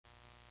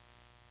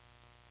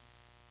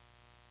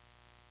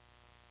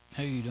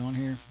How you doing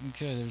here?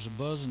 Okay, there's a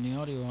buzz in the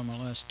audio on my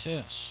last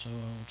test, so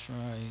I'll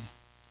try.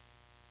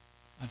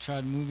 I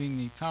tried moving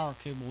the power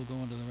cable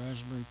going to the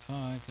Raspberry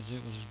Pi because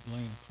it was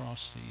laying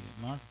across the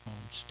microphone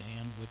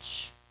stand,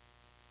 which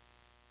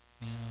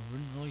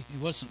wouldn't really. It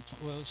wasn't.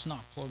 Well, it's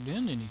not plugged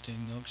into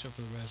anything though, except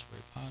for the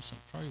Raspberry Pi, so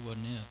it probably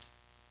wasn't it.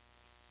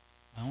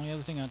 The only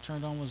other thing I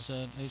turned on was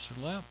that Acer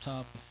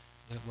laptop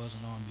that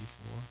wasn't on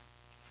before.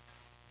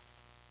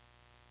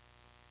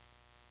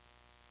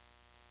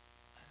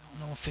 I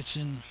don't know if it's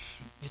in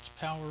its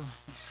power.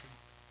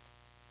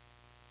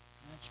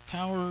 Its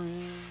power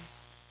is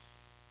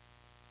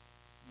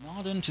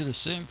not into the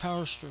same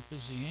power strip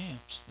as the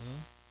amps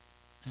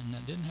though, and I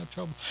didn't have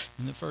trouble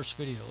in the first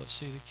video. Let's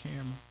see the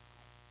camera.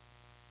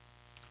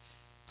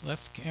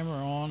 Left the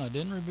camera on. I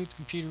didn't reboot the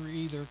computer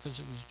either because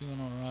it was doing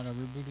alright. I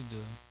rebooted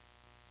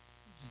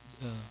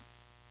the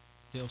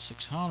Dell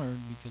 600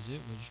 because it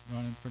was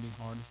running pretty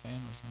hard. The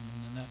fan was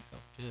running, and that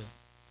helped it.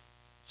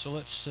 So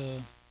let's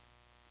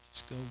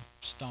go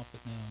stop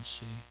it now and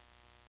see.